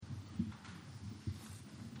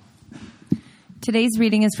Today's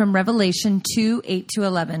reading is from Revelation 2,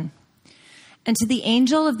 8-11. And to the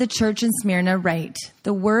angel of the church in Smyrna write,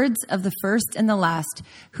 the words of the first and the last,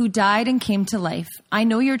 who died and came to life. I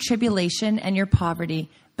know your tribulation and your poverty,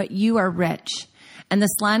 but you are rich. And the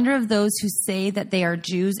slander of those who say that they are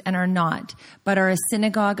Jews and are not, but are a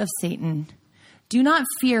synagogue of Satan. Do not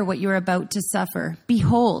fear what you are about to suffer.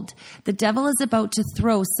 Behold, the devil is about to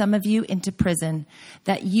throw some of you into prison,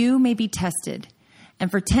 that you may be tested. And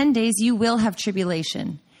for 10 days you will have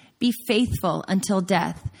tribulation. Be faithful until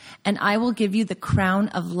death, and I will give you the crown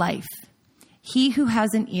of life. He who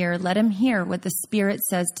has an ear, let him hear what the Spirit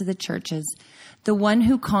says to the churches. The one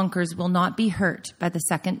who conquers will not be hurt by the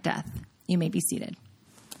second death. You may be seated.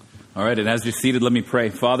 All right, and as you're seated, let me pray.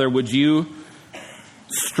 Father, would you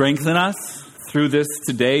strengthen us through this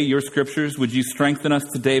today, your scriptures? Would you strengthen us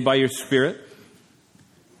today by your Spirit?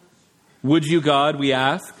 Would you, God, we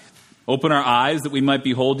ask, open our eyes that we might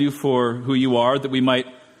behold you for who you are, that we might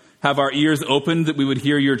have our ears opened, that we would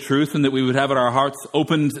hear your truth, and that we would have our hearts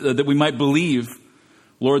opened, that we might believe,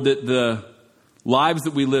 Lord, that the lives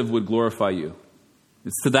that we live would glorify you.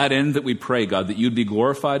 It's to that end that we pray, God, that you'd be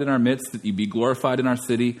glorified in our midst, that you'd be glorified in our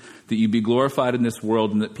city, that you'd be glorified in this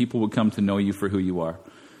world, and that people would come to know you for who you are.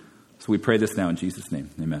 So we pray this now in Jesus' name.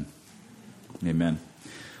 Amen. Amen.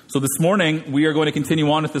 So this morning, we are going to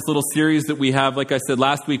continue on with this little series that we have, like I said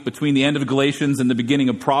last week, between the end of Galatians and the beginning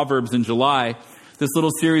of Proverbs in July. This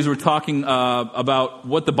little series, we're talking about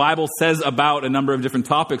what the Bible says about a number of different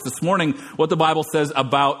topics. This morning, what the Bible says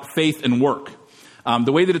about faith and work.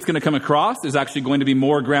 The way that it's going to come across is actually going to be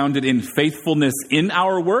more grounded in faithfulness in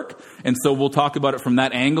our work. And so we'll talk about it from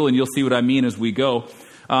that angle, and you'll see what I mean as we go.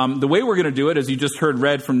 The way we're going to do it, as you just heard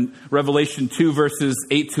read from Revelation 2, verses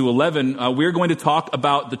 8-11, we're going to talk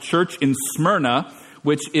about the church in Smyrna,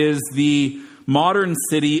 which is the modern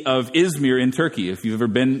city of Izmir in Turkey. If you've ever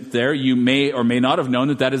been there, you may or may not have known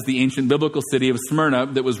that that is the ancient biblical city of Smyrna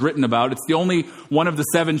that was written about. It's the only one of the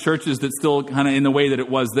 7 churches that's still kind of in the way that it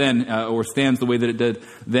was then, or stands the way that it did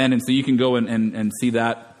then. And so you can go and see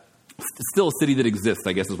that. It's still a city that exists,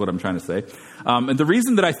 I guess is what I'm trying to say. And the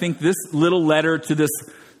reason that I think this little letter to this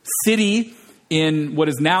city in what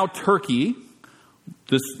is now Turkey,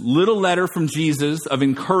 this little letter from Jesus of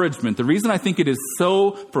encouragement, the reason I think it is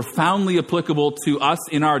so profoundly applicable to us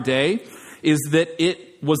in our day is that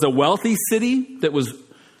it was a wealthy city that was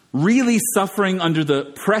really suffering under the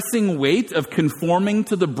pressing weight of conforming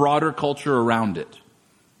to the broader culture around it.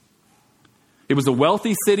 It was a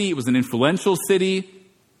wealthy city. It was an influential city.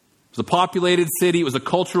 It was a populated city. It was a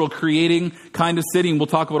cultural creating kind of city, and we'll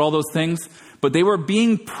talk about all those things. But they were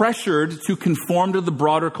being pressured to conform to the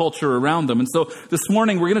broader culture around them. And so this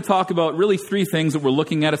morning, we're going to talk about really 3 things that we're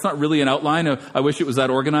looking at. It's not really an outline. I wish it was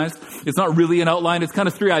that organized. It's not really an outline. It's kind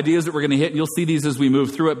of 3 ideas that we're going to hit, and you'll see these as we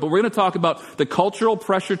move through it. But we're going to talk about the cultural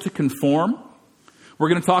pressure to conform. We're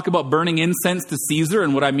going to talk about burning incense to Caesar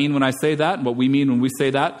and what I mean when I say that, and what we mean when we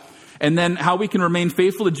say that. And then how we can remain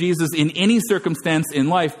faithful to Jesus in any circumstance in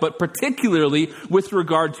life, but particularly with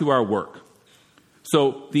regard to our work.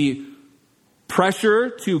 So the pressure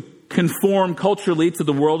to conform culturally to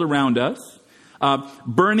the world around us,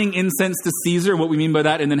 burning incense to Caesar, what we mean by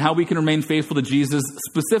that, and then how we can remain faithful to Jesus,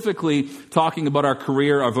 specifically talking about our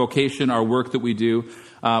career, our vocation, our work that we do,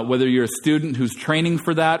 whether you're a student who's training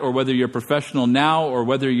for that, or whether you're a professional now, or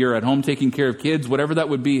whether you're at home taking care of kids, whatever that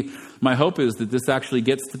would be. My hope is that this actually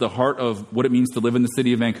gets to the heart of what it means to live in the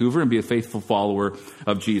city of Vancouver and be a faithful follower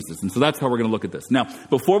of Jesus. And so that's how we're going to look at this. Now,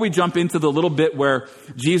 before we jump into the little bit where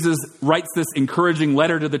Jesus writes this encouraging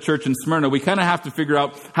letter to the church in Smyrna, we kind of have to figure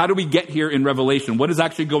out, how do we get here in Revelation? What is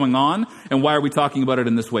actually going on, and why are we talking about it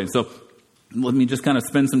in this way? So let me just kind of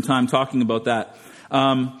spend some time talking about that.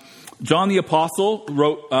 John the Apostle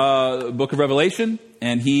wrote the book of Revelation,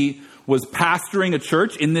 and he was pastoring a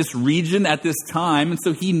church in this region at this time. And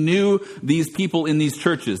so he knew these people in these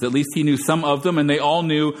churches. At least he knew some of them, and they all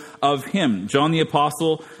knew of him. John the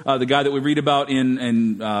Apostle, the guy that we read about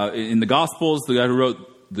in the Gospels, the guy who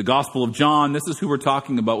wrote the Gospel of John. This is who we're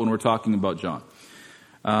talking about when we're talking about John.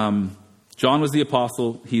 John was the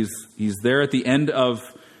apostle. He's there at the end of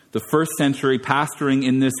the 1st century pastoring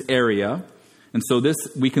in this area. And so this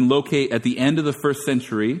we can locate at the end of the 1st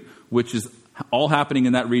century, which is all happening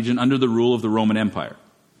in that region under the rule of the Roman Empire.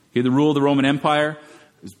 Okay, the rule of the Roman Empire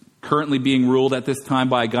is currently being ruled at this time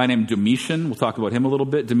by a guy named Domitian. We'll talk about him a little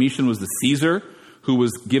bit. Domitian was the Caesar who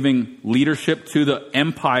was giving leadership to the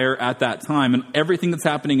empire at that time. And everything that's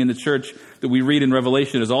happening in the church that we read in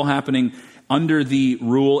Revelation is all happening under the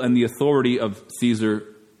rule and the authority of Caesar,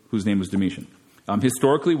 whose name was Domitian.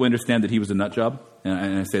 Historically, we understand that he was a nut job.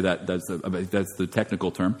 And I say that's the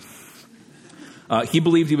technical term. He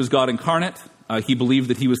believed he was God incarnate. He believed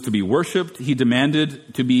that he was to be worshipped. He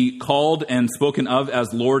demanded to be called and spoken of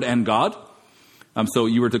as Lord and God. So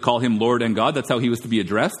you were to call him Lord and God. That's how he was to be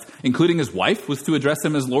addressed, including his wife was to address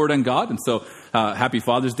him as Lord and God. And so happy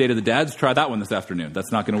Father's Day to the dads. Try that one this afternoon.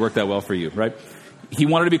 That's not going to work that well for you, right? He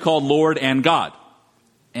wanted to be called Lord and God.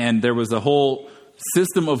 And there was a whole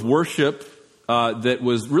system of worship that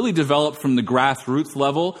was really developed from the grassroots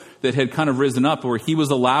level that had kind of risen up, where he was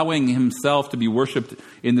allowing himself to be worshipped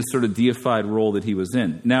in this sort of deified role that he was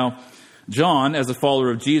in. Now, John, as a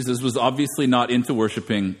follower of Jesus, was obviously not into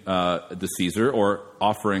worshiping the Caesar or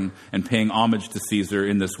offering and paying homage to Caesar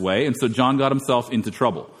in this way. And so John got himself into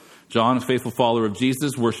trouble. John, a faithful follower of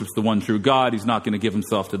Jesus, worships the one true God. He's not going to give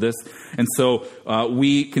himself to this. And so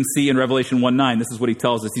we can see in Revelation 1:9, this is what he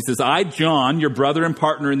tells us. He says, I, John, your brother and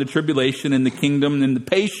partner in the tribulation, in the kingdom, and the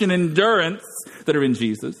patient endurance that are in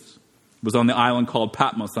Jesus, was on the island called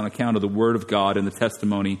Patmos on account of the word of God and the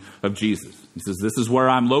testimony of Jesus. He says, this is where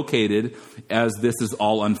I'm located as this is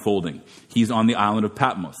all unfolding. He's on the island of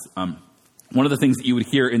Patmos. One of the things that you would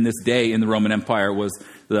hear in this day in the Roman Empire was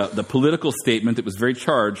the political statement that was very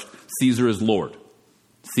charged, Caesar is Lord.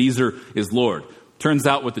 Caesar is Lord. Turns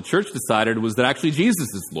out what the church decided was that actually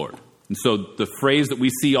Jesus is Lord. And so the phrase that we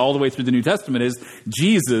see all the way through the New Testament is,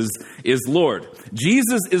 Jesus is Lord.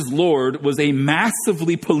 Jesus is Lord was a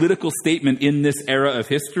massively political statement in this era of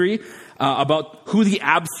history about who the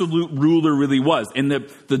absolute ruler really was. And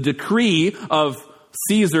the decree of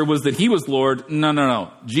Caesar was that he was Lord.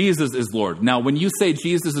 No. Jesus is Lord. Now, when you say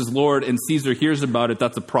Jesus is Lord and Caesar hears about it,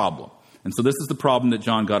 that's a problem. And so this is the problem that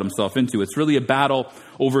John got himself into. It's really a battle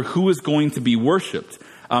over who is going to be worshipped.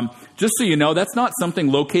 Just so you know, that's not something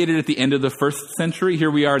located at the end of the first century. Here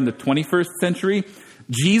we are in the 21st century.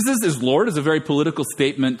 Jesus is Lord is a very political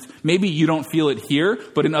statement. Maybe you don't feel it here,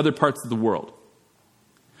 but in other parts of the world.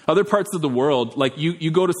 Other parts of the world, like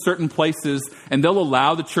you go to certain places and they'll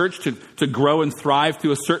allow the church to grow and thrive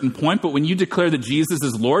to a certain point, but when you declare that Jesus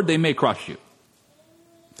is Lord, they may crush you.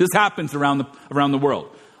 This happens around the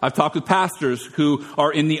world. I've talked with pastors who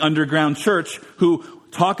are in the underground church who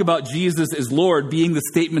talk about Jesus as Lord being the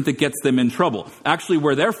statement that gets them in trouble. Actually,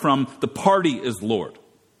 where they're from, the party is Lord.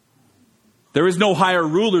 There is no higher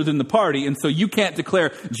ruler than the party, and so you can't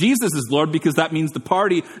declare Jesus is Lord because that means the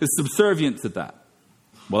party is subservient to that.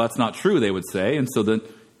 Well, that's not true, they would say, and so then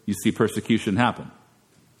you see persecution happen.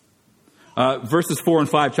 Verses 4 and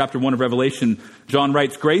 5, chapter 1 of Revelation, John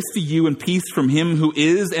writes, Grace to you and peace from him who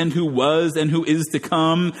is and who was and who is to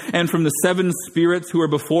come, and from the seven spirits who are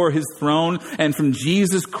before his throne, and from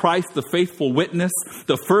Jesus Christ, the faithful witness,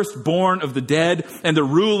 the firstborn of the dead, and the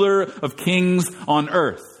ruler of kings on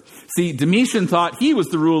earth. See, Domitian thought he was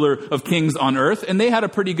the ruler of kings on earth, and they had a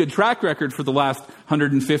pretty good track record for the last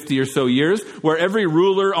 150 or so years, where every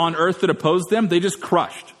ruler on earth that opposed them, they just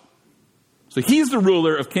crushed. So he's the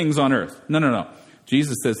ruler of kings on earth. No.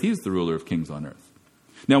 Jesus says he's the ruler of kings on earth.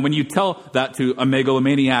 Now, when you tell that to a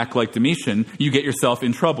megalomaniac like Domitian, you get yourself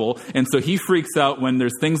in trouble. And so he freaks out when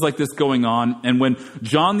there's things like this going on. And when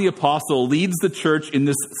John the Apostle leads the church in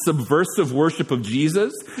this subversive worship of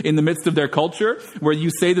Jesus in the midst of their culture, where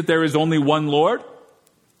you say that there is only one Lord,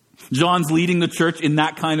 John's leading the church in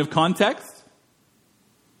that kind of context.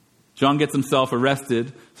 John gets himself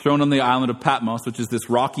arrested, thrown on the island of Patmos, which is this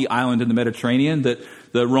rocky island in the Mediterranean that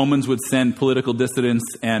the Romans would send political dissidents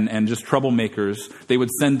and just troublemakers. They would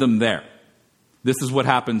send them there. This is what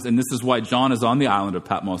happens, and this is why John is on the island of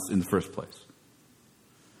Patmos in the first place.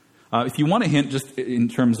 If you want a hint, just in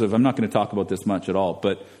terms of, I'm not going to talk about this much at all,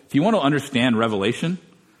 but if you want to understand Revelation,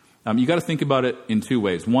 you got to think about it in two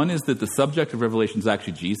ways. One is that the subject of Revelation is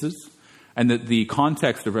actually Jesus, and that the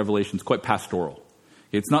context of Revelation is quite pastoral.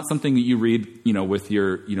 It's not something that you read, with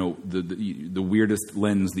your, the weirdest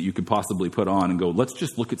lens that you could possibly put on and go, let's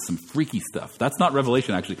just look at some freaky stuff. That's not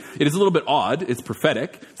Revelation, actually. It is a little bit odd. It's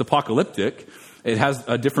prophetic. It's apocalyptic. It has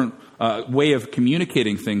a different way of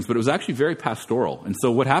communicating things, but it was actually very pastoral. And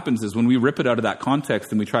so what happens is when we rip it out of that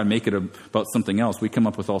context and we try and make it about something else, we come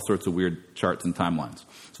up with all sorts of weird charts and timelines.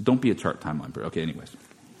 So don't be a chart timeline. Okay, anyways.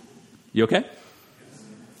 You okay?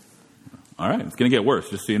 All right, it's going to get worse,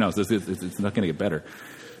 just so you know. It's not going to get better.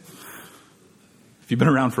 If you've been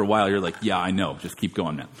around for a while, you're like, yeah, I know. Just keep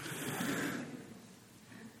going, man.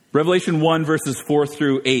 Revelation 1, verses 4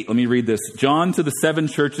 through 8. Let me read this. John to the 7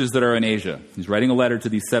 churches that are in Asia. He's writing a letter to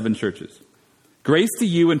these 7 churches. Grace to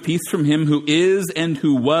you and peace from him who is and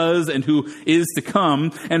who was and who is to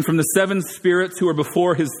come, and from the 7 spirits who are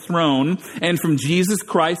before his throne, and from Jesus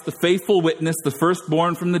Christ, the faithful witness, the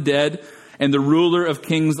firstborn from the dead, and the ruler of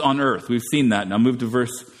kings on earth. We've seen that. Now move to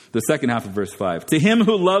the second half of verse 5. To him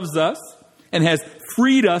who loves us and has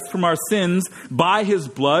freed us from our sins by his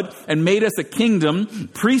blood and made us a kingdom,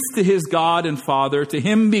 priest to his God and Father. To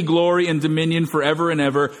him be glory and dominion forever and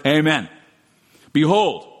ever. Amen.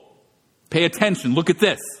 Behold, pay attention, look at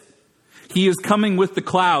this. He is coming with the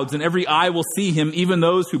clouds, and every eye will see him, even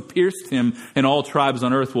those who pierced him, and all tribes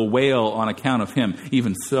on earth will wail on account of him.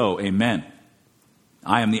 Even so, amen.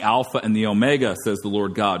 I am the Alpha and the Omega, says the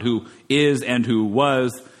Lord God, who is and who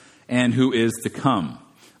was and who is to come,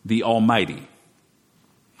 the Almighty.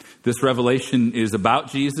 This revelation is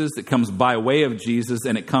about Jesus. It comes by way of Jesus,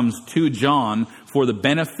 and it comes to John for the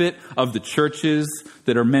benefit of the churches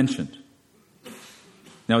that are mentioned.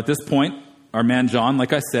 Now, at this point, our man John,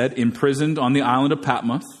 like I said, imprisoned on the island of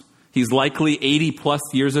Patmos. He's likely 80 plus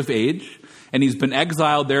years of age, and he's been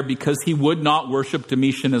exiled there because he would not worship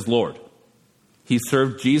Domitian as Lord. He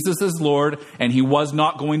served Jesus as Lord, and he was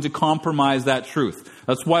not going to compromise that truth.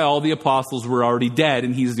 That's why all the apostles were already dead,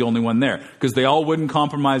 and he's the only one there, because they all wouldn't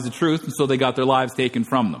compromise the truth, and so they got their lives taken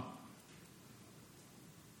from them.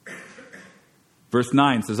 Verse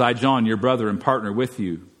 9 says, I, John, your brother and partner with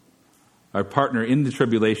you, our partner in the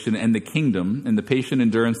tribulation and the kingdom and the patient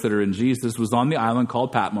endurance that are in Jesus, was on the island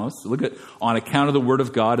called Patmos. Look at, on account of the word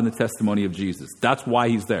of God and the testimony of Jesus. That's why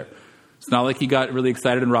he's there. It's not like he got really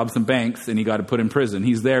excited and robbed some banks and he got put in prison.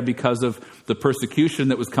 He's there because of the persecution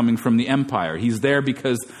that was coming from the empire. He's there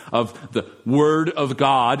because of the word of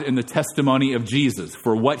God and the testimony of Jesus.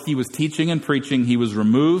 For what he was teaching and preaching, he was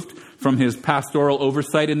removed from his pastoral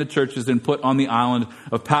oversight in the churches and put on the island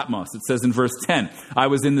of Patmos. It says in verse 10, I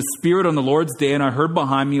was in the Spirit on the Lord's day, and I heard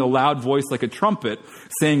behind me a loud voice like a trumpet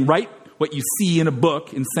saying, write what you see in a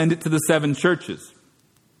book and send it to the 7 churches.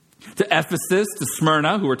 To Ephesus, to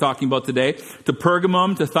Smyrna, who we're talking about today, to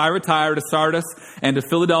Pergamum, to Thyatira, to Sardis, and to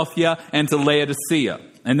Philadelphia, and to Laodicea.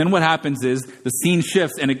 And then what happens is the scene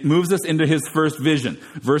shifts and it moves us into his first vision.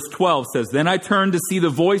 Verse 12 says, Then I turned to see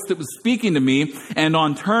the voice that was speaking to me, and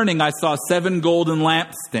on turning I saw 7 golden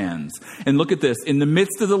lampstands. And look at this. In the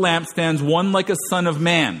midst of the lampstands, one like a son of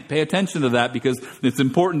man. Pay attention to that because it's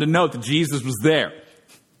important to note that Jesus was there.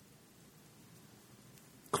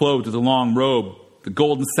 Clothed with a long robe, the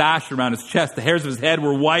golden sash around his chest. The hairs of his head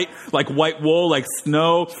were white, like white wool, like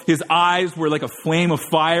snow. His eyes were like a flame of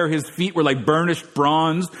fire. His feet were like burnished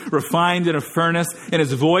bronze, refined in a furnace. And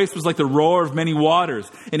his voice was like the roar of many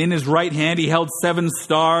waters. And in his right hand he held 7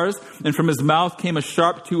 stars. And from his mouth came a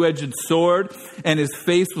sharp 2-edged sword. And his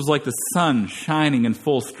face was like the sun shining in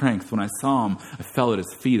full strength. When I saw him, I fell at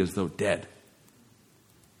his feet as though dead.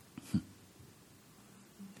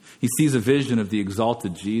 He sees a vision of the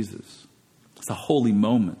exalted Jesus. It's a holy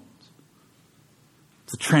moment.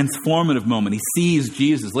 It's a transformative moment. He sees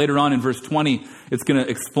Jesus. Later on in verse 20, it's going to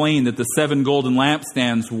explain that the 7 golden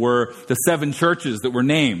lampstands were the 7 churches that were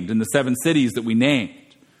named in the 7 cities that we named.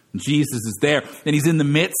 And Jesus is there, and he's in the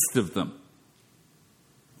midst of them.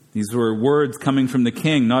 These were words coming from the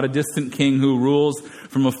king, not a distant king who rules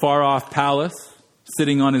from a far-off palace,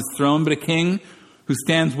 sitting on his throne, but a king who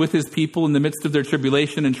stands with his people in the midst of their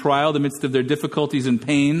tribulation and trial, the midst of their difficulties and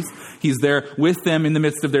pains. He's there with them in the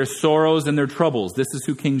midst of their sorrows and their troubles. This is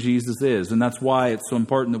who King Jesus is, and that's why it's so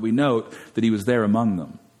important that we note that he was there among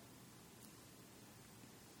them.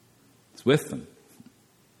 He's with them.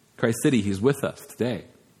 Christ City, he's with us today.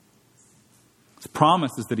 His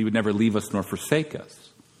promise is that he would never leave us nor forsake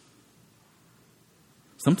us.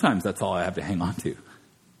 Sometimes that's all I have to hang on to.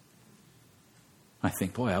 I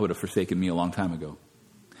think, boy, I would have forsaken me a long time ago.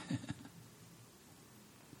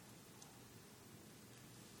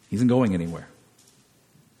 He isn't going anywhere.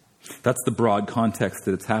 That's the broad context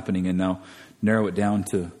that it's happening in. Now, narrow it down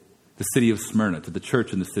to the city of Smyrna, to the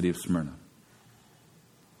church in the city of Smyrna.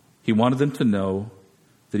 He wanted them to know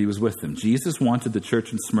that he was with them. Jesus wanted the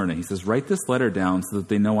church in Smyrna. He says, write this letter down so that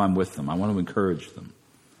they know I'm with them. I want to encourage them.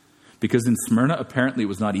 Because in Smyrna, apparently it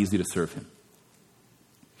was not easy to serve him.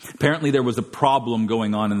 Apparently there was a problem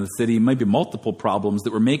going on in the city, maybe multiple problems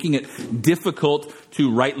that were making it difficult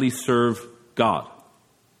to rightly serve God.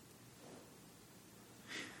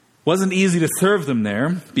 It wasn't easy to serve them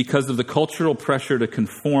there because of the cultural pressure to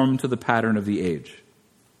conform to the pattern of the age.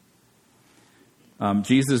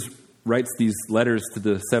 Jesus writes these letters to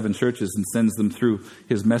the 7 churches and sends them through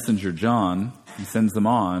his messenger John. He sends them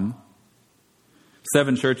on.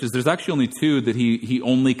 7 churches. There's actually only 2 that he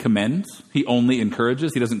only commends. He only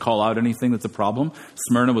encourages. He doesn't call out anything that's a problem.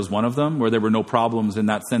 Smyrna was one of them, where there were no problems in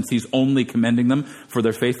that sense. He's only commending them for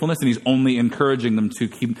their faithfulness, and he's only encouraging them to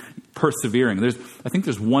keep persevering. I think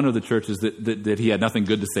there's one of the churches that he had nothing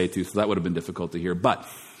good to say to, so that would have been difficult to hear. But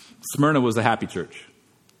Smyrna was a happy church.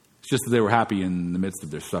 It's just that they were happy in the midst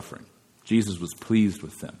of their suffering. Jesus was pleased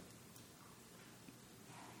with them.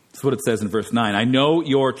 That's what it says in verse 9. I know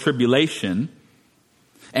your tribulation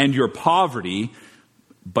and your poverty,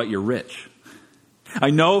 but you're rich. I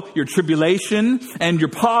know your tribulation and your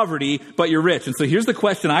poverty, but you're rich. And so here's the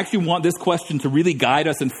question. I actually want this question to really guide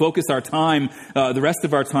us and focus our time, the rest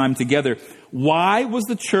of our time together. Why was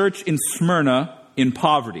the church in Smyrna in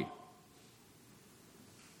poverty?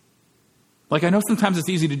 Like, I know sometimes it's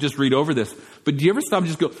easy to just read over this, but do you ever stop and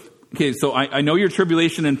just go, okay, so I know your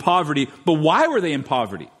tribulation and poverty, but why were they in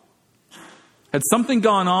poverty? Had something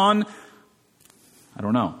gone on? I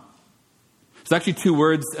don't know. There's actually two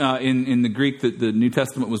words in the Greek that the New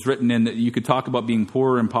Testament was written in that you could talk about being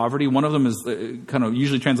poor and poverty. One of them is kind of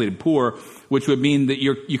usually translated poor, which would mean that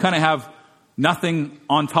you kind of have nothing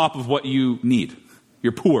on top of what you need.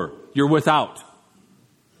 You're poor. You're without.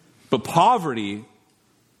 But poverty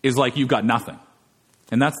is like you've got nothing.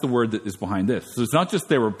 And that's the word that is behind this. So it's not just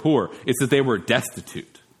they were poor, it's that they were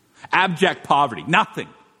destitute. Abject poverty. Nothing.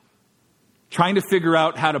 Trying to figure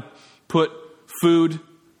out how to put food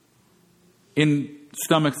in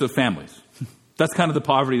stomachs of families. That's kind of the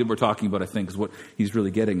poverty that we're talking about, I think, is what he's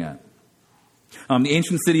really getting at. The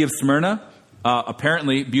ancient city of Smyrna,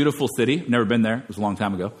 apparently beautiful city. Never been there. It was a long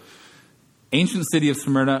time ago. Ancient city of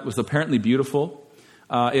Smyrna was apparently beautiful.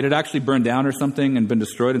 It had actually burned down or something and been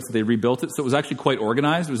destroyed, and so they rebuilt it. So it was actually quite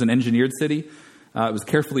organized. It was an engineered city. It was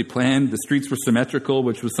carefully planned. The streets were symmetrical,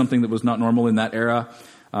 which was something that was not normal in that era.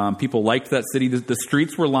 People liked that city. The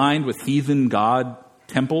streets were lined with heathen god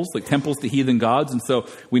temples, like temples to heathen gods. And so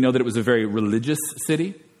we know that it was a very religious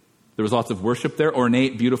city. There was lots of worship there,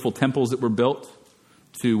 ornate, beautiful temples that were built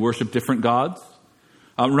to worship different gods.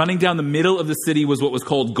 Running down the middle of the city was what was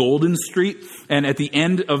called Golden Street. And at the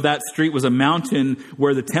end of that street was a mountain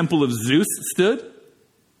where the temple of Zeus stood.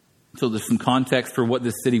 So there's some context for what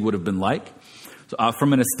this city would have been like. So,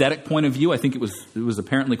 from an aesthetic point of view, I think it was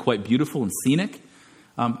apparently quite beautiful and scenic.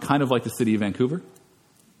 Kind of like the city of Vancouver.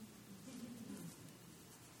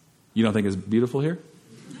 You don't think it's beautiful here?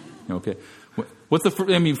 Okay. What's the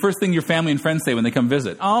first thing your family and friends say when they come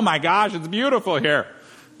visit? Oh my gosh, it's beautiful here.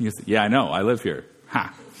 You say, yeah, I know. I live here.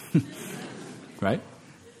 Ha. Right?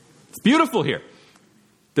 It's beautiful here.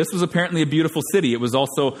 This was apparently a beautiful city. It was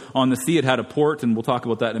also on the sea. It had a port, and we'll talk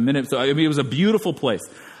about that in a minute. So, it was a beautiful place.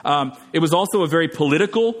 It was also a very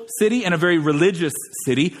political city and a very religious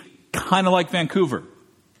city, kind of like Vancouver.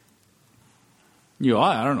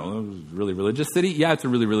 I don't know, it was a really religious city? Yeah, it's a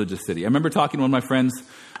really religious city. I remember talking to one of my friends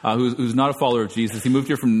who's not a follower of Jesus. He moved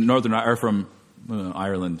here from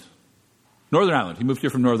Ireland. Northern Ireland. He moved here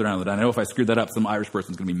from Northern Ireland. I know if I screwed that up, some Irish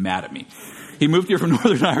person's going to be mad at me. He moved here from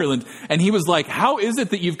Northern Ireland, and he was like, how is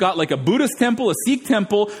it that you've got like a Buddhist temple, a Sikh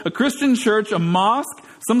temple, a Christian church, a mosque,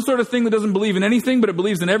 some sort of thing that doesn't believe in anything, but it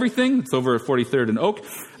believes in everything? It's over at 43rd and Oak.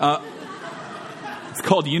 It's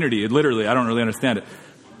called Unity. Literally, I don't really understand it.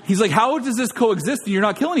 He's like, how does this coexist and you're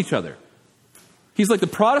not killing each other? He's like, the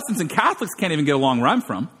Protestants and Catholics can't even get along where I'm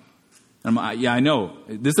from. And I'm like, yeah, I know.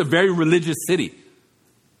 This is a very religious city.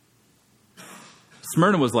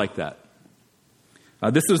 Smyrna was like that.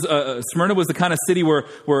 Smyrna was the kind of city where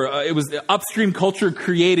it was upstream culture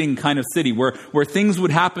creating kind of city where things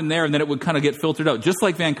would happen there and then it would kind of get filtered out, just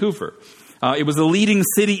like Vancouver. It was a leading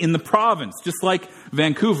city in the province, just like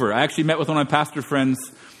Vancouver. I actually met with one of my pastor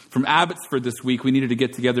friends from Abbotsford this week. We needed to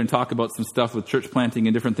get together and talk about some stuff with church planting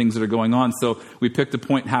and different things that are going on. So we picked a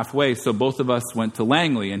point halfway. So both of us went to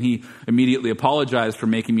Langley, and he immediately apologized for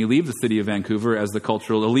making me leave the city of Vancouver as the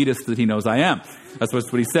cultural elitist that he knows I am. That's what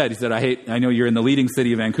he said. He said, I know you're in the leading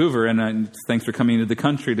city of Vancouver, and thanks for coming into the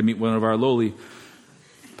country to meet one of our lowly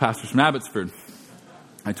pastors from Abbotsford.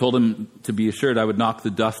 I told him to be assured I would knock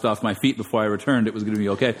the dust off my feet before I returned. It was going to be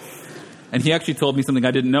okay. And he actually told me something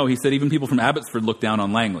I didn't know. He said even people from Abbotsford look down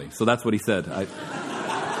on Langley. So that's what he said.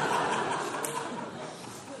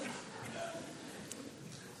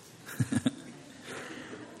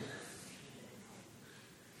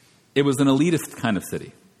 It was an elitist kind of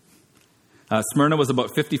city. Smyrna was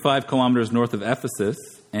about 55 kilometers north of Ephesus,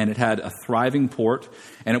 and it had a thriving port,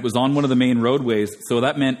 and it was on one of the main roadways. So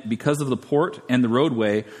that meant because of the port and the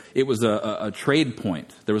roadway, it was a trade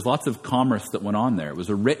point. There was lots of commerce that went on there. It was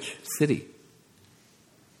a rich city.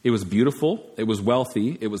 It was beautiful. It was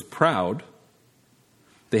wealthy. It was proud.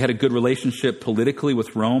 They had a good relationship politically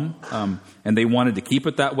with Rome, and they wanted to keep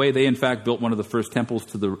it that way. They, in fact, built one of the first temples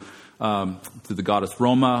to the goddess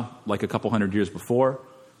Roma, like a couple hundred years before.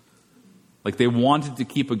 Like they wanted to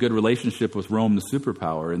keep a good relationship with Rome, the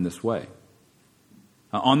superpower, in this way.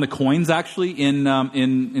 On the coins, actually,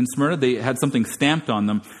 in Smyrna, they had something stamped on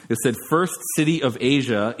them. It said, "First city of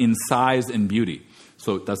Asia in size and beauty."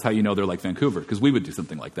 So that's how you know they're like Vancouver, because we would do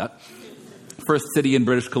something like that. First city in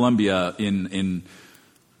British Columbia in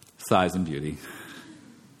size and beauty.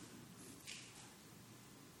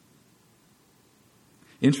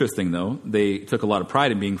 Interesting, though, they took a lot of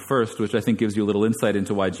pride in being first, which I think gives you a little insight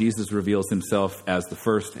into why Jesus reveals himself as the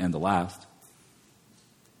first and the last.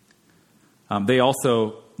 They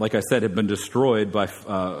also, like I said, have been destroyed by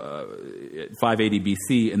 580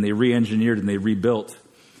 BC, and they re-engineered and they rebuilt.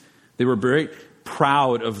 They were very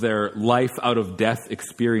proud of their life out of death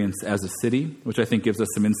experience as a city, which I think gives us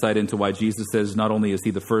some insight into why Jesus says not only is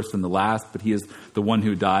he the first and the last, but he is the one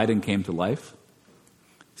who died and came to life.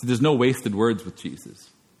 So there's no wasted words with Jesus.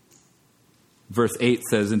 Verse 8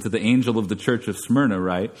 says, "And to the angel of the church of Smyrna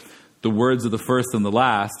write, the words of the first and the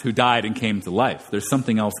last who died and came to life." There's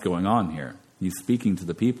something else going on here. He's speaking to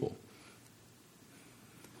the people.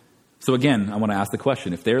 So again, I want to ask the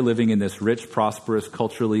question, if they're living in this rich, prosperous,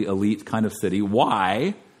 culturally elite kind of city,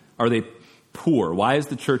 why are they poor? Why is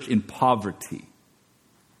the church in poverty?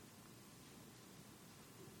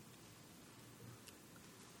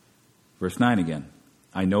 Verse 9 again.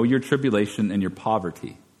 "I know your tribulation and your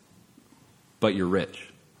poverty, but you're rich."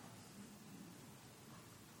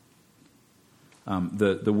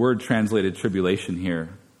 The word translated tribulation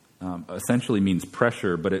here essentially means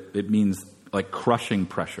pressure, but it means like crushing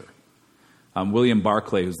pressure. William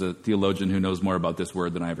Barclay, who's a theologian who knows more about this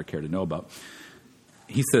word than I ever care to know about,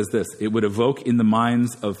 he says this: "It would evoke in the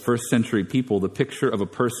minds of first century people the picture of a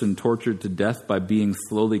person tortured to death by being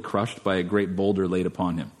slowly crushed by a great boulder laid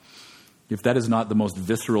upon him." If that is not the most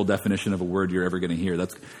visceral definition of a word you're ever going to hear,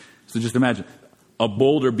 so just imagine a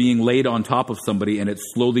boulder being laid on top of somebody and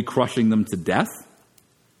it's slowly crushing them to death.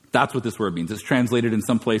 That's what this word means. It's translated in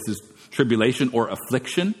some places tribulation or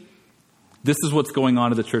affliction. This is what's going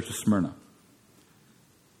on in the church of Smyrna.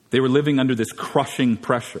 They were living under this crushing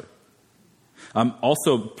pressure.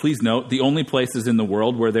 Also, please note, the only places in the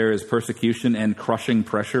world where there is persecution and crushing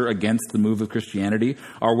pressure against the move of Christianity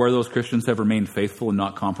are where those Christians have remained faithful and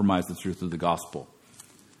not compromised the truth of the gospel.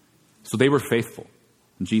 So they were faithful.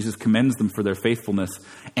 And Jesus commends them for their faithfulness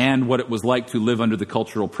and what it was like to live under the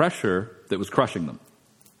cultural pressure that was crushing them.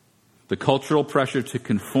 The cultural pressure to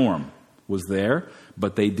conform was there,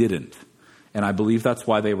 but they didn't. And I believe that's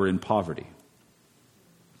why they were in poverty.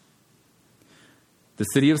 The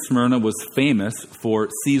city of Smyrna was famous for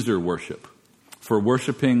Caesar worship, for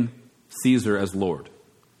worshiping Caesar as Lord.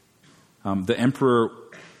 The emperor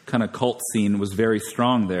kind of cult scene was very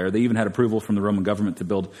strong there. They even had approval from the Roman government to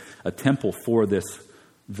build a temple for this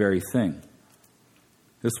very thing.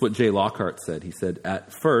 This is what J. Lockhart said. He said,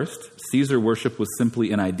 "At first, Caesar worship was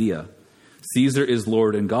simply an idea. Caesar is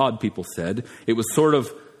Lord and God, people said. It was sort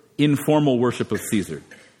of informal worship of Caesar.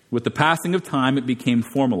 With the passing of time, it became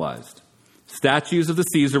formalized. Statues of the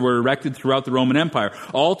Caesar were erected throughout the Roman Empire.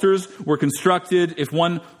 Altars were constructed if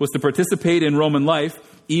one was to participate in Roman life,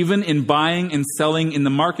 even in buying and selling in the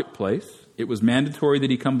marketplace. It was mandatory that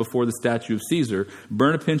he come before the statue of Caesar,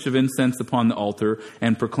 burn a pinch of incense upon the altar,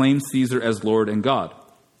 and proclaim Caesar as Lord and God.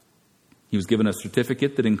 He was given a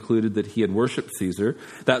certificate that included that he had worshipped Caesar.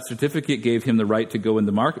 That certificate gave him the right to go in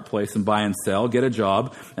the marketplace and buy and sell, get a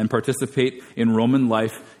job, and participate in Roman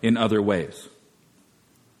life in other ways.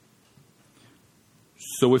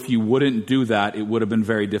 So if you wouldn't do that, it would have been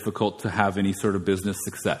very difficult to have any sort of business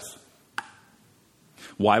success.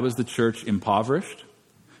 Why was the church impoverished?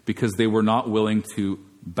 Because they were not willing to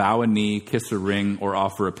bow a knee, kiss a ring, or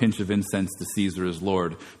offer a pinch of incense to Caesar as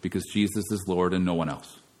Lord, because Jesus is Lord and no one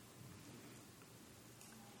else.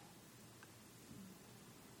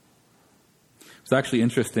 It's actually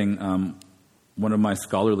interesting. One of my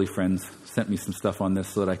scholarly friends sent me some stuff on this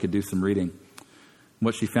so that I could do some reading.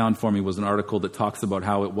 What she found for me was an article that talks about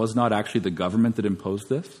how it was not actually the government that imposed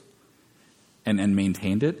this and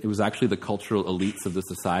maintained it. It was actually the cultural elites of the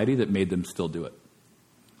society that made them still do it.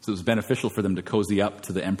 So it was beneficial for them to cozy up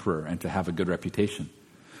to the emperor and to have a good reputation.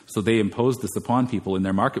 So they imposed this upon people in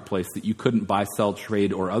their marketplace that you couldn't buy, sell,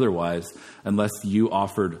 trade, or otherwise unless you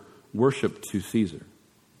offered worship to Caesar.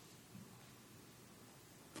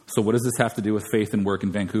 So what does this have to do with faith and work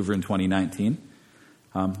in Vancouver in 2019?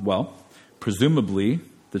 Well, presumably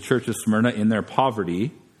the church of Smyrna in their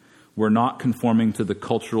poverty were not conforming to the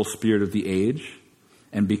cultural spirit of the age.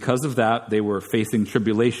 And because of that, they were facing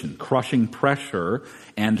tribulation, crushing pressure,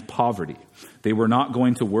 and poverty. They were not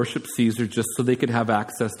going to worship Caesar just so they could have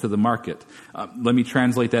access to the market. Let me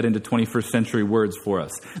translate that into 21st century words for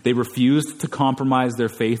us. They refused to compromise their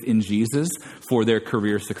faith in Jesus for their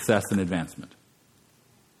career success and advancement.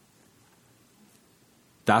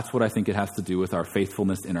 That's what I think it has to do with our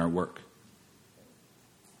faithfulness in our work.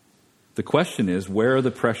 The question is, where are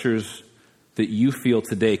the pressures that you feel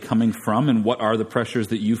today coming from, and what are the pressures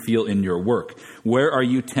that you feel in your work? Where are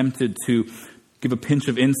you tempted to give a pinch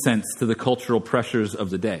of incense to the cultural pressures of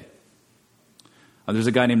the day. There's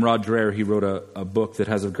a guy named Rod Dreher. He wrote a book that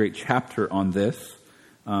has a great chapter on this.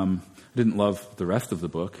 I didn't love the rest of the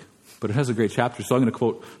book, but it has a great chapter, so I'm going to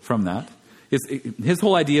quote from that. His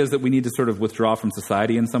whole idea is that we need to sort of withdraw from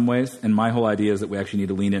society in some ways, and my whole idea is that we actually need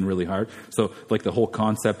to lean in really hard. So, like the whole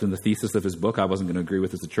concept and the thesis of his book, I wasn't going to agree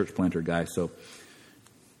with as a church planter guy, so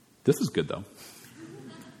this is good, though.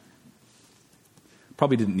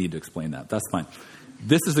 Probably didn't need to explain that. That's fine.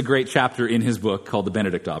 This is a great chapter in his book called The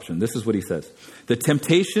Benedict Option. This is what he says. The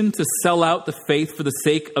temptation to sell out the faith for the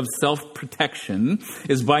sake of self-protection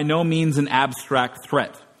is by no means an abstract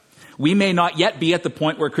threat. We may not yet be at the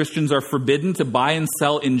point where Christians are forbidden to buy and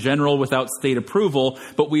sell in general without state approval,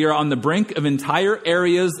 but we are on the brink of entire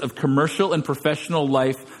areas of commercial and professional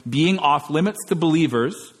life being off limits to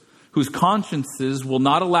believers whose consciences will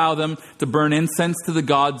not allow them to burn incense to the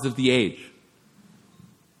gods of the age.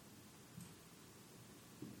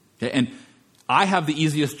 And I have the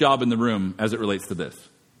easiest job in the room as it relates to this.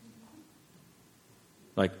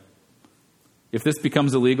 Like, if this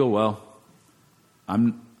becomes illegal, well,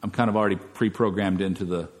 I'm kind of already pre-programmed into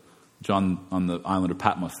the John on the island of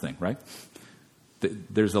Patmos thing, right?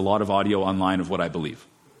 There's a lot of audio online of what I believe.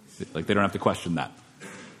 Like, they don't have to question that.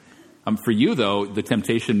 For you, though, the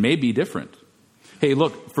temptation may be different. Hey,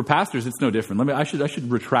 look, for pastors, it's no different. I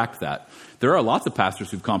should retract that. There are lots of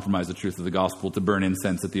pastors who've compromised the truth of the gospel to burn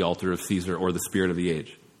incense at the altar of Caesar or the spirit of the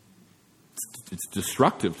age. It's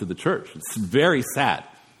destructive to the church. It's very sad.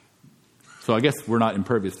 So I guess we're not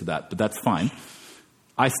impervious to that, but that's fine.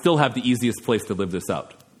 I still have the easiest place to live this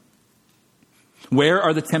out. Where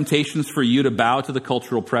are the temptations for you to bow to the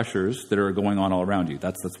cultural pressures that are going on all around you?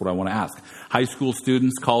 That's what I want to ask. High school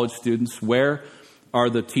students, college students, where are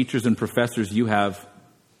the teachers and professors you have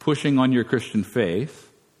pushing on your Christian faith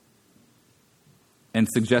and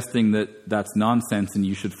suggesting that that's nonsense and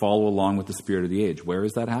you should follow along with the spirit of the age? Where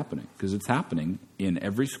is that happening? Because it's happening in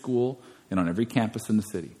every school and on every campus in the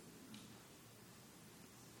city.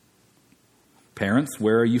 Parents,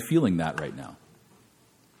 where are you feeling that right now?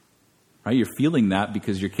 Right? You're feeling that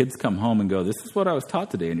because your kids come home and go, this is what I was taught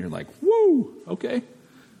today. And you're like, whoa, okay,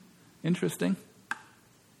 interesting.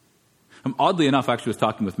 Oddly enough, I actually was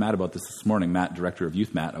talking with Matt about this morning. Matt, director of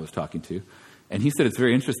youth, Matt, I was talking to. And he said it's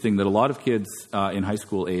very interesting that a lot of kids in high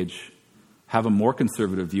school age have a more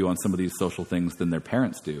conservative view on some of these social things than their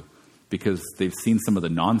parents do because they've seen some of the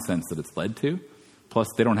nonsense that it's led to. Plus,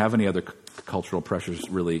 they don't have any other cultural pressures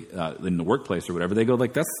really in the workplace or whatever. They go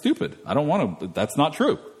like, that's stupid. I don't want to. That's not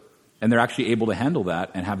true. And they're actually able to handle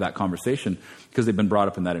that and have that conversation because they've been brought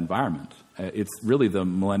up in that environment. It's really the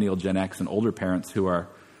millennial, Gen X, and older parents who are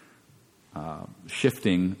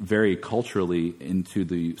shifting very culturally into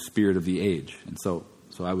the spirit of the age. And so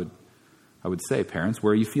I would say, parents,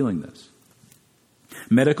 where are you feeling this?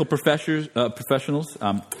 Medical professionals,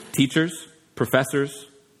 teachers, professors,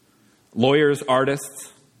 lawyers,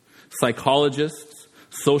 artists, psychologists,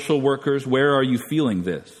 social workers, where are you feeling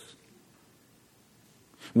this?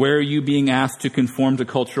 Where are you being asked to conform to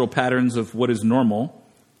cultural patterns of what is normal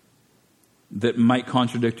that might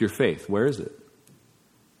contradict your faith? Where is it?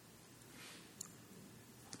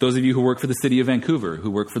 Those of you who work for the city of Vancouver, who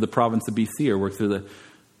work for the province of BC, or work for the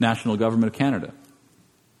national government of Canada,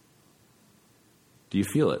 do you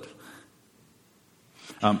feel it?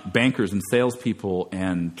 Bankers and salespeople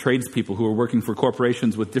and tradespeople who are working for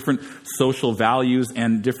corporations with different social values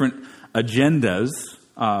and different agendas,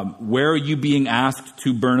 where are you being asked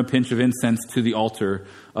to burn a pinch of incense to the altar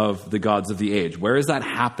of the gods of the age? Where is that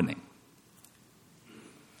happening?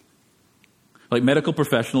 Like medical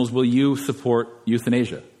professionals, will you support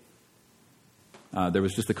euthanasia? There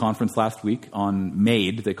was just a conference last week on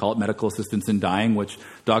MAID, they call it Medical Assistance in Dying, which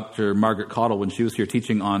Dr. Margaret Cottle, when she was here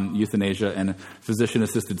teaching on euthanasia and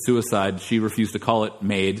physician-assisted suicide, she refused to call it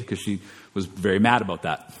MAID because she was very mad about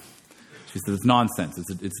that. She said it's nonsense.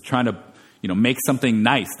 It's trying to make something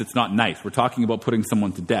nice that's not nice. We're talking about putting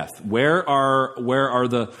someone to death. Where are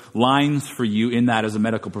the lines for you in that as a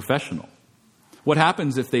medical professional? What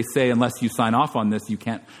happens if they say, unless you sign off on this, you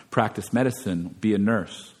can't practice medicine, be a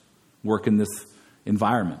nurse, work in this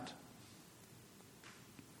environment?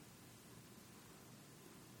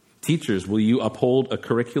 Teachers, will you uphold a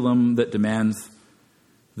curriculum that demands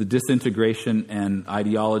the disintegration and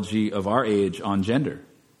ideology of our age on gender?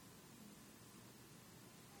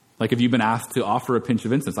 Like, have you been asked to offer a pinch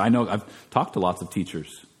of incense? I know I've talked to lots of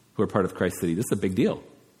teachers who are part of Christ City. This is a big deal.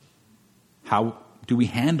 How do we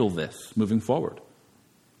handle this moving forward?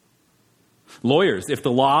 Lawyers, if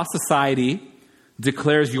the law society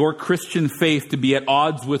declares your Christian faith to be at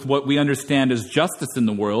odds with what we understand as justice in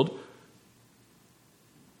the world,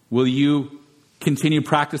 will you continue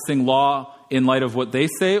practicing law in light of what they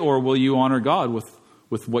say, or will you honor God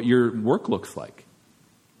with what your work looks like?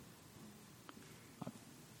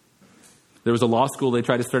 There was a law school they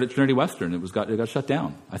tried to start at Trinity Western. It got shut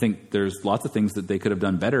down. I think there's lots of things that they could have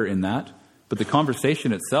done better in that, but the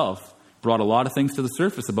conversation itself brought a lot of things to the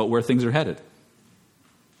surface about where things are headed.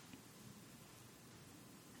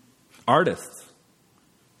 Artists,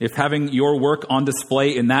 if having your work on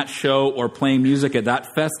display in that show or playing music at that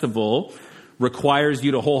festival requires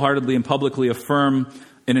you to wholeheartedly and publicly affirm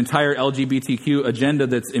an entire LGBTQ agenda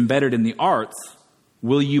that's embedded in the arts,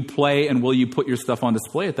 will you play and will you put your stuff on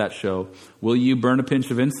display at that show? Will you burn a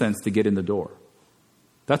pinch of incense to get in the door?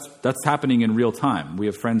 That's happening in real time. We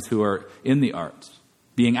have friends who are in the arts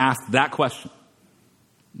being asked that question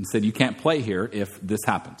and said, you can't play here if this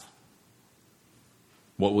happens.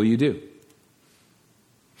 What will you do?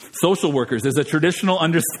 Social workers, is a traditional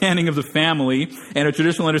understanding of the family and a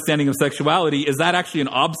traditional understanding of sexuality, is that actually an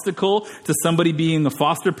obstacle to somebody being a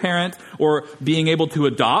foster parent or being able to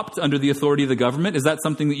adopt under the authority of the government? Is that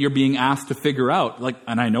something that you're being asked to figure out?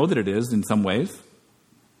 And I know that it is in some ways.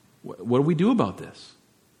 What do we do about this?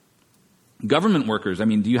 Government workers,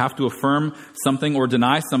 do you have to affirm something or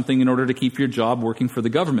deny something in order to keep your job working for the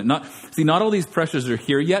government? Not all these pressures are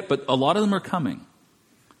here yet, but a lot of them are coming.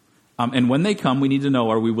 And when they come, we need to know,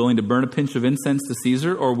 are we willing to burn a pinch of incense to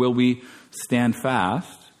Caesar, or will we stand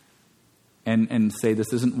fast and say,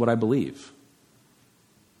 this isn't what I believe?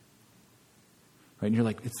 Right? And you're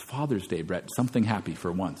like, it's Father's Day, Brett. Something happy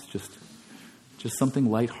for once. Just something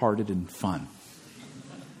lighthearted and fun.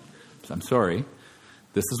 So I'm sorry.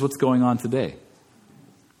 This is what's going on today.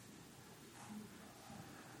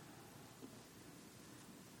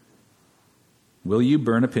 Will you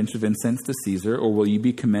burn a pinch of incense to Caesar, or will you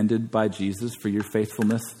be commended by Jesus for your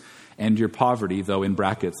faithfulness and your poverty, though in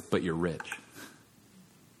brackets, but you're rich?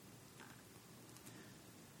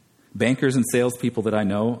 Bankers and salespeople that I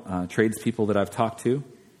know, tradespeople that I've talked to,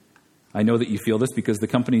 I know that you feel this because the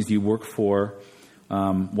companies you work for,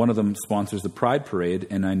 one of them sponsors the Pride Parade,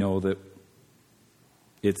 and I know that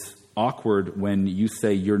it's awkward when you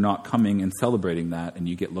say you're not coming and celebrating that, and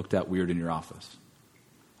you get looked at weird in your office.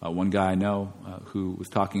 One guy I know who was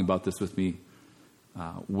talking about this with me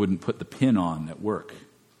wouldn't put the pin on at work.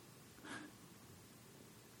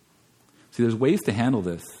 See, there's ways to handle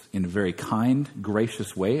this in a very kind,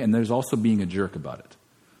 gracious way, and there's also being a jerk about it.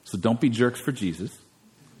 So don't be jerks for Jesus.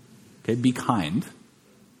 Okay, be kind.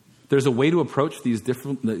 There's a way to approach these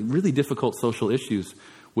really difficult social issues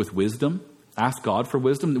with wisdom. Ask God for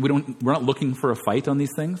wisdom. We're not looking for a fight on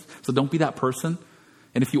these things, so don't be that person.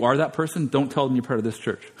 And if you are that person, don't tell them you're part of this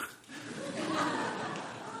church.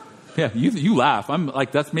 Yeah, you laugh. I'm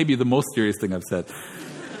like, that's maybe the most serious thing I've said.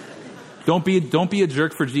 Don't be a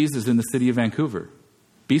jerk for Jesus in the city of Vancouver.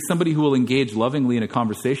 Be somebody who will engage lovingly in a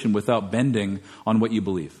conversation without bending on what you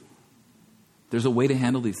believe. There's a way to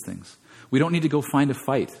handle these things. We don't need to go find a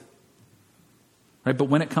fight. Right? But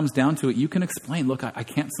when it comes down to it, you can explain, look, I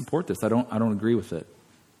can't support this. I don't agree with it.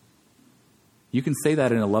 You can say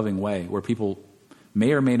that in a loving way where people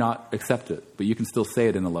may or may not accept it, but you can still say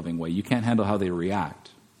it in a loving way. You can't handle how they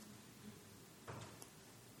react.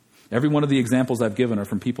 Every one of the examples I've given are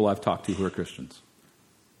from people I've talked to who are Christians.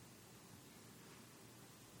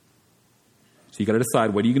 So you got to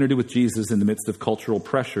decide, what are you going to do with Jesus in the midst of cultural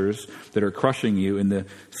pressures that are crushing you in the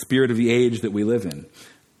spirit of the age that we live in?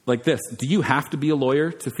 Like this, do you have to be a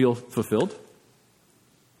lawyer to feel fulfilled?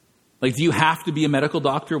 Do you have to be a medical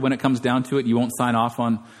doctor when it comes down to it? You won't sign off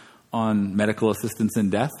on medical assistance in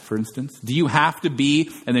death, for instance? Do you have to be,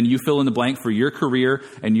 and then you fill in the blank for your career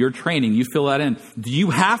and your training, you fill that in. Do you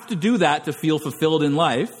have to do that to feel fulfilled in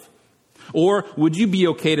life? Or would you be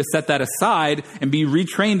okay to set that aside and be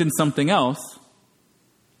retrained in something else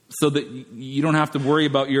so that you don't have to worry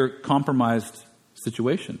about your compromised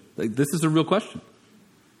situation? This is a real question.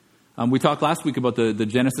 We talked last week about the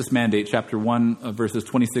Genesis mandate, chapter 1, verses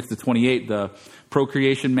 26 to 28, the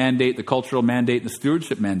procreation mandate, the cultural mandate, the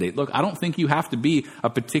stewardship mandate. Look, I don't think you have to be a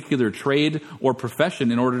particular trade or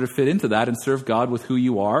profession in order to fit into that and serve God with who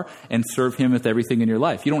you are and serve Him with everything in your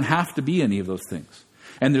life. You don't have to be any of those things.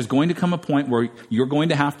 And there's going to come a point where you're going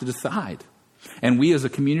to have to decide. And we as a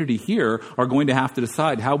community here are going to have to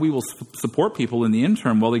decide how we will support people in the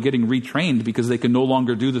interim while they're getting retrained because they can no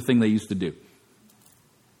longer do the thing they used to do.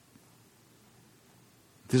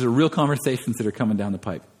 These are real conversations that are coming down the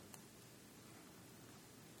pipe.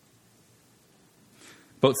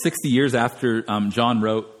 About 60 years after John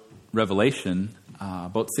wrote Revelation,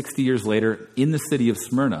 about 60 years later, in the city of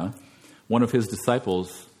Smyrna, one of his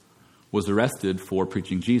disciples was arrested for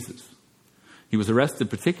preaching Jesus. He was arrested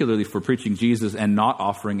particularly for preaching Jesus and not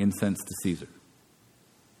offering incense to Caesar.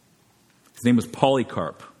 His name was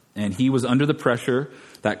Polycarp, and he was under the pressure,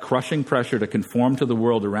 that crushing pressure to conform to the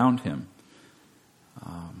world around him.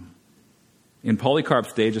 In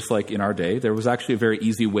Polycarp's day, just like in our day, there was actually a very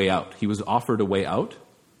easy way out. He was offered a way out,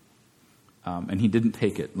 and he didn't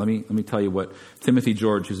take it. Let me tell you what Timothy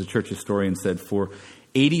George, who's a church historian, said. For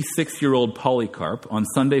 86-year-old Polycarp, on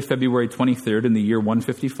Sunday, February 23rd in the year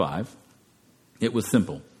 155, it was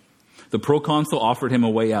simple. The proconsul offered him a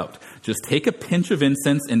way out. Just take a pinch of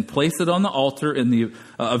incense and place it on the altar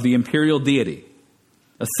of the imperial deity.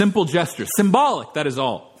 A simple gesture, symbolic, that is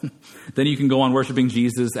all. Then you can go on worshiping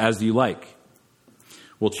Jesus as you like.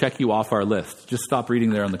 We'll check you off our list. Just stop reading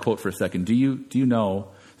there on the quote for a second. Do you know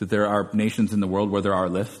that there are nations in the world where there are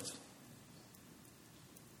lists?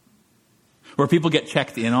 Where people get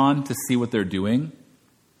checked in on to see what they're doing?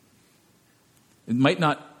 It might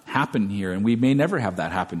not happen here, and we may never have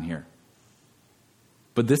that happen here.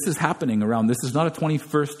 But this is happening around. This is not a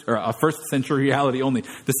 21st or a first century reality only.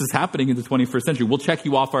 This is happening in the 21st century. We'll check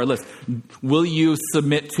you off our list. Will you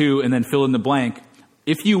submit to and then fill in the blank?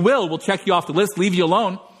 If you will, we'll check you off the list, leave you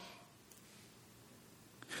alone.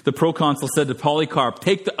 The proconsul said to Polycarp,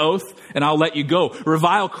 take the oath and I'll let you go.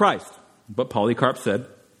 Revile Christ. But Polycarp said,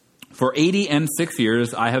 for 86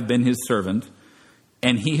 years I have been his servant,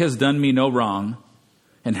 and he has done me no wrong.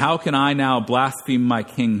 And how can I now blaspheme my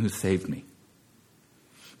king who saved me?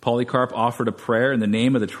 Polycarp offered a prayer in the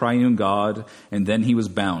name of the triune God, and then he was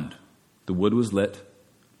bound. The wood was lit.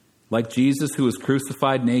 Like Jesus, who was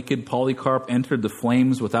crucified naked, Polycarp entered the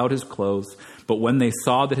flames without his clothes. But when they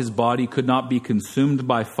saw that his body could not be consumed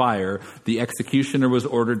by fire, the executioner was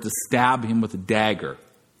ordered to stab him with a dagger.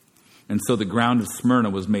 And so the ground of Smyrna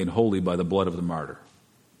was made holy by the blood of the martyr.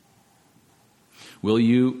 Will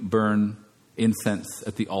you burn incense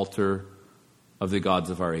at the altar of the gods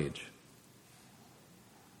of our age?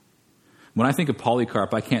 When I think of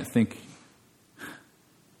Polycarp, I can't think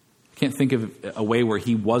of a way where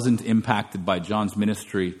he wasn't impacted by John's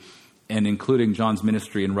ministry, and including John's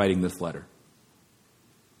ministry in writing this letter.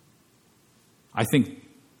 I think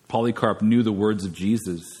Polycarp knew the words of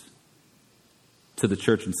Jesus to the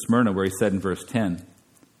church in Smyrna, where he said in verse 10,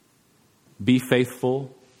 be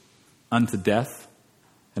faithful unto death,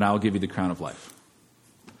 and I will give you the crown of life.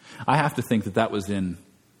 I have to think that was in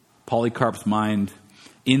Polycarp's mind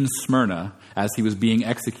in Smyrna as he was being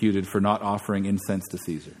executed for not offering incense to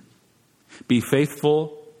Caesar. Be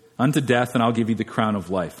faithful unto death, and I'll give you the crown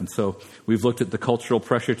of life. And so we've looked at the cultural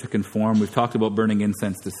pressure to conform. We've talked about burning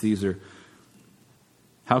incense to Caesar.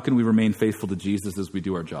 How can we remain faithful to Jesus as we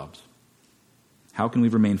do our jobs? How can we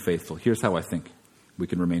remain faithful? Here's how I think we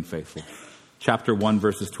can remain faithful. Chapter 1,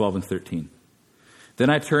 verses 12 and 13. Then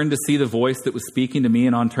I turned to see the voice that was speaking to me,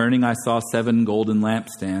 and on turning I saw 7 golden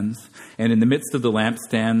lampstands, and in the midst of the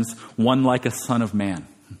lampstands, one like a son of man.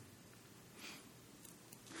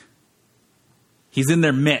 He's in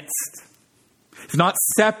their midst. He's not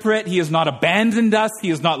separate. He has not abandoned us. He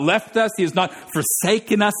has not left us. He has not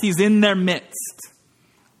forsaken us. He's in their midst.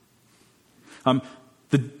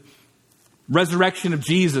 The resurrection of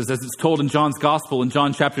Jesus, as it's told in John's Gospel, in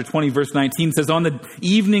John chapter 20, verse 19, says, on the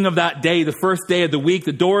evening of that day, the first day of the week,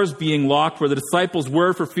 the doors being locked where the disciples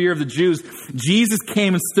were for fear of the Jews, Jesus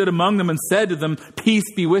came and stood among them and said to them, peace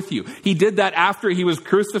be with you. He did that after he was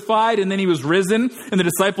crucified, and then he was risen, and the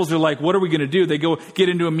disciples are like, what are we going to do? They go get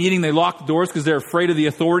into a meeting, they lock the doors because they're afraid of the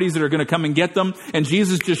authorities that are going to come and get them, and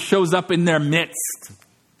Jesus just shows up in their midst.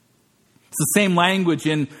 It's the same language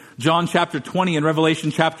in John chapter 20 and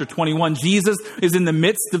Revelation chapter 21. Jesus is in the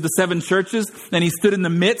midst of the 7 churches, and he stood in the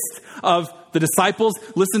midst of the disciples.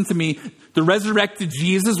 Listen to me. The resurrected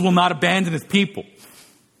Jesus will not abandon his people.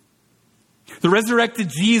 The resurrected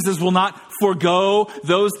Jesus will not forego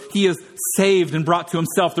those he has saved and brought to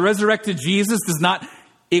himself. The resurrected Jesus does not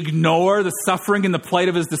ignore the suffering and the plight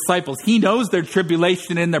of his disciples. He knows their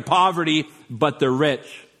tribulation and their poverty, but they're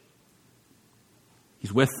rich.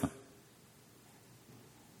 He's with them.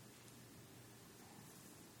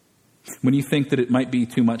 When you think that it might be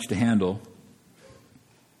too much to handle,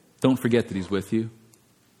 don't forget that he's with you.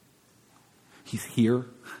 He's here.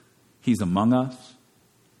 He's among us.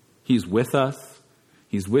 He's with us.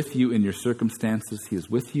 He's with you in your circumstances. He is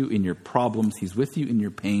with you in your problems. He's with you in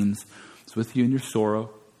your pains. He's with you in your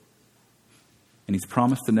sorrow. And he's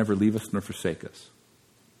promised to never leave us nor forsake us.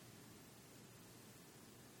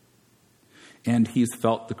 And he's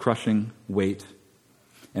felt the crushing weight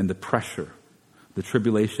and the pressure, the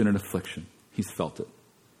tribulation and affliction. He's felt it.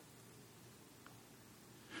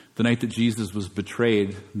 The night that Jesus was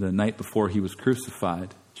betrayed, the night before he was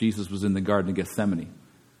crucified, Jesus was in the Garden of Gethsemane.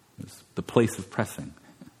 It was the place of pressing.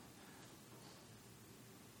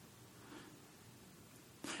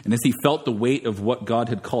 And as he felt the weight of what God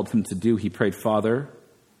had called him to do, he prayed, Father,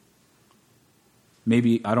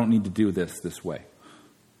 maybe I don't need to do this way.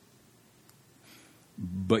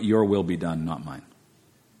 But your will be done, not mine.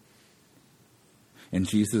 And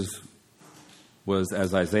Jesus was,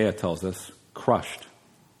 as Isaiah tells us, crushed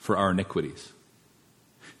for our iniquities.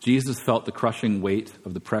 Jesus felt the crushing weight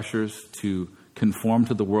of the pressures to conform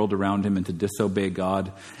to the world around him and to disobey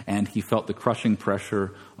God, and he felt the crushing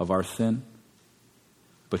pressure of our sin.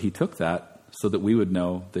 But he took that so that we would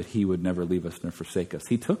know that he would never leave us nor forsake us.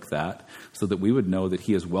 He took that so that we would know that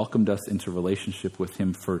he has welcomed us into relationship with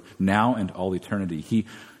him for now and all eternity. He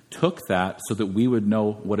took that so that we would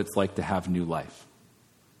know what it's like to have new life.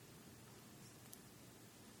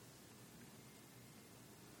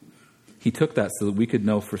 He took that so that we could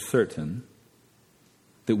know for certain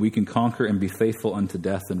that we can conquer and be faithful unto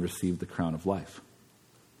death and receive the crown of life.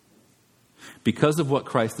 Because of what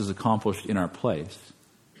Christ has accomplished in our place,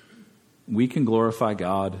 we can glorify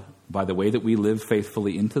God by the way that we live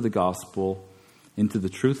faithfully into the gospel, into the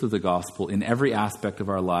truth of the gospel in every aspect of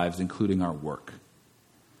our lives, including our work.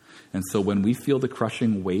 And so when we feel the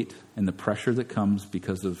crushing weight and the pressure that comes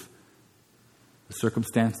because of the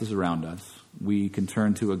circumstances around us, we can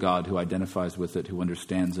turn to a God who identifies with it, who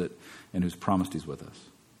understands it, and who's promised he's with us.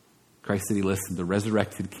 Christ said, listen, the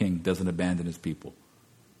resurrected King doesn't abandon his people.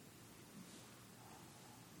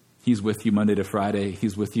 He's with you Monday to Friday.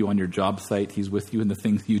 He's with you on your job site. He's with you in the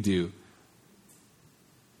things you do.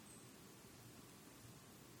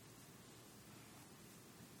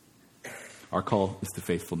 Our call is to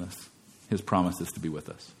faithfulness. His promise is to be with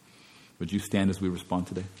us. Would you stand as we respond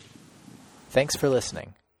today? Thanks for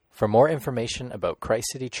listening. For more information about Christ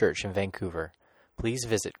City Church in Vancouver, please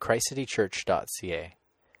visit christcitychurch.ca.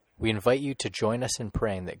 We invite you to join us in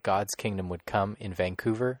praying that God's kingdom would come in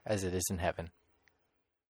Vancouver as it is in heaven.